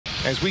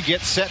as we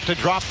get set to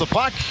drop the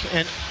puck,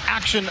 and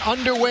action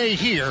underway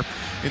here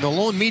in the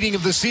lone meeting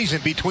of the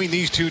season between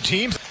these two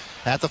teams.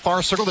 At the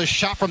far circle, the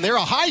shot from there,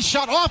 a high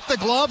shot off the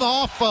glove,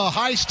 off a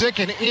high stick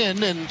and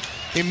in, and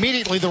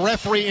immediately the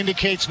referee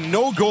indicates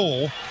no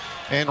goal,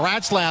 and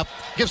Ratzlaff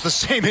gives the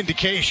same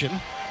indication,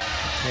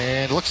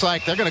 and looks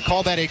like they're going to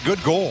call that a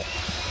good goal.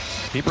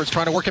 Thunderbirds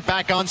trying to work it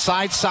back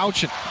onside.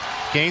 Sauchen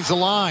gains the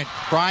line,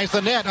 drives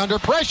the net, under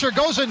pressure,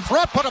 goes in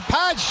front, put a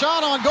pad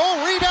shot on goal,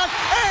 rebound,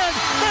 and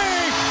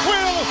they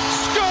will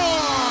score!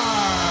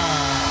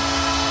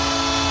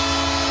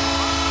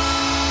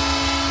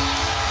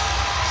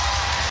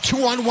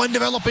 2-on-1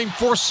 developing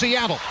for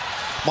Seattle.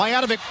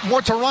 Mijatovic,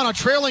 more Toronto,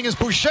 trailing as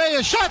Boucher,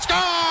 a shot, score!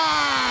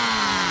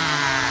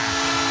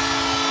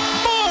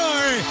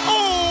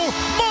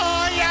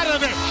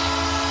 Mijatovic!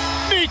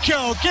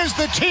 Nico gives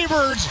the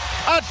T-Birds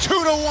a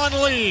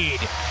 2-1 lead.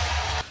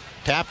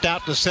 Tapped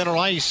out to center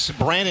ice.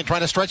 Brandon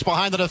trying to stretch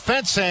behind the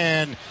defense,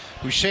 and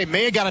Boucher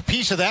may have got a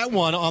piece of that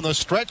one on the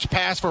stretch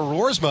pass for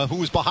Roersma, who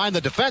was behind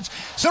the defense.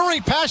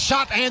 Centering pass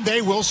shot, and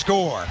they will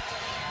score.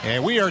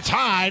 And we are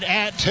tied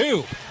at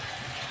 2.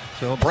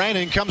 So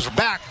Brandon comes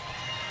back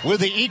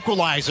with the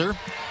equalizer.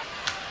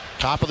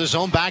 Top of the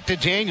zone, back to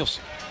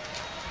Daniels.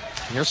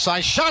 Near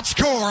side shot,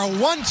 score. A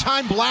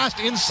one-time blast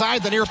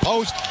inside the near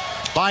post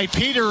by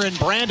Peter, and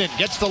Brandon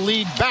gets the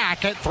lead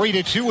back at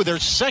 3-2 with their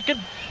second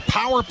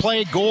power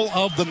play goal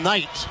of the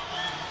night.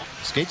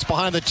 Skates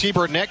behind the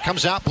T-Bird net,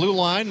 comes out blue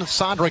line.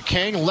 Sandra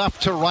King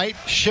left to right.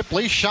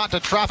 Shipley shot to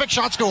traffic,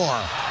 shot,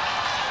 score.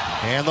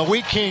 And the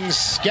Wheat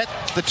Kings get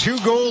the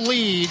 2-goal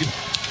lead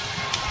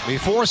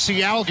before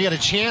Seattle get a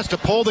chance to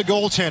pull the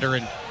goaltender.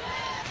 And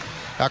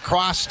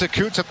across to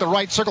Coots at the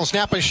right circle,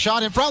 snap a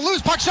shot in front,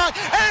 loose puck shot,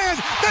 and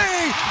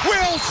they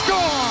will score!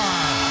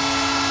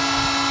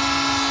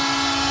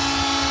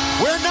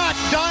 We're not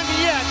done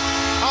yet.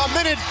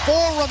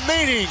 1:04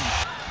 remaining.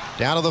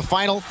 Down to the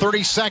final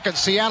 30 seconds.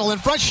 Seattle in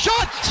front,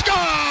 shot, score!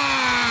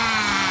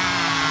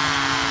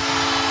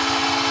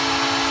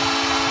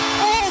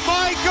 Oh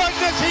my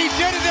goodness, he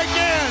did it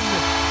again!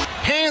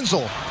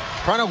 Hansel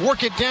trying to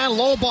work it down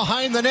low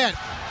behind the net.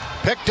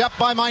 Picked up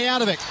by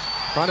Mijatovic.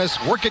 Trying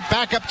to work it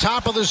back up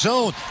top of the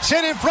zone.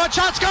 Sent in front,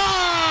 shot, score!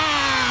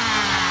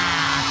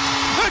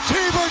 The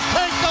T-Birds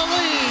take the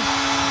lead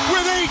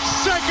with 8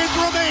 seconds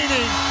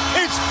remaining.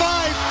 It's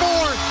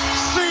 5-4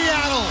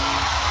 Seattle.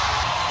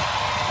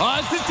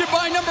 Assisted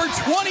by number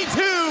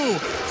 22,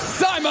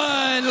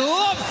 Simon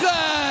Lobson.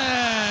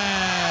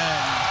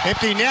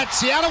 Empty net,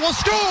 Seattle will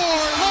score!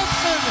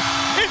 Lobson,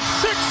 it's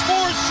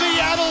 6-4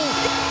 Seattle.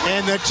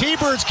 And the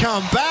T-Birds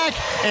come back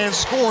and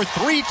score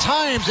 3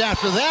 times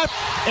after that,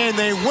 and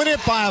they win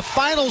it by a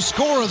final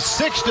score of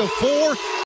 6-4.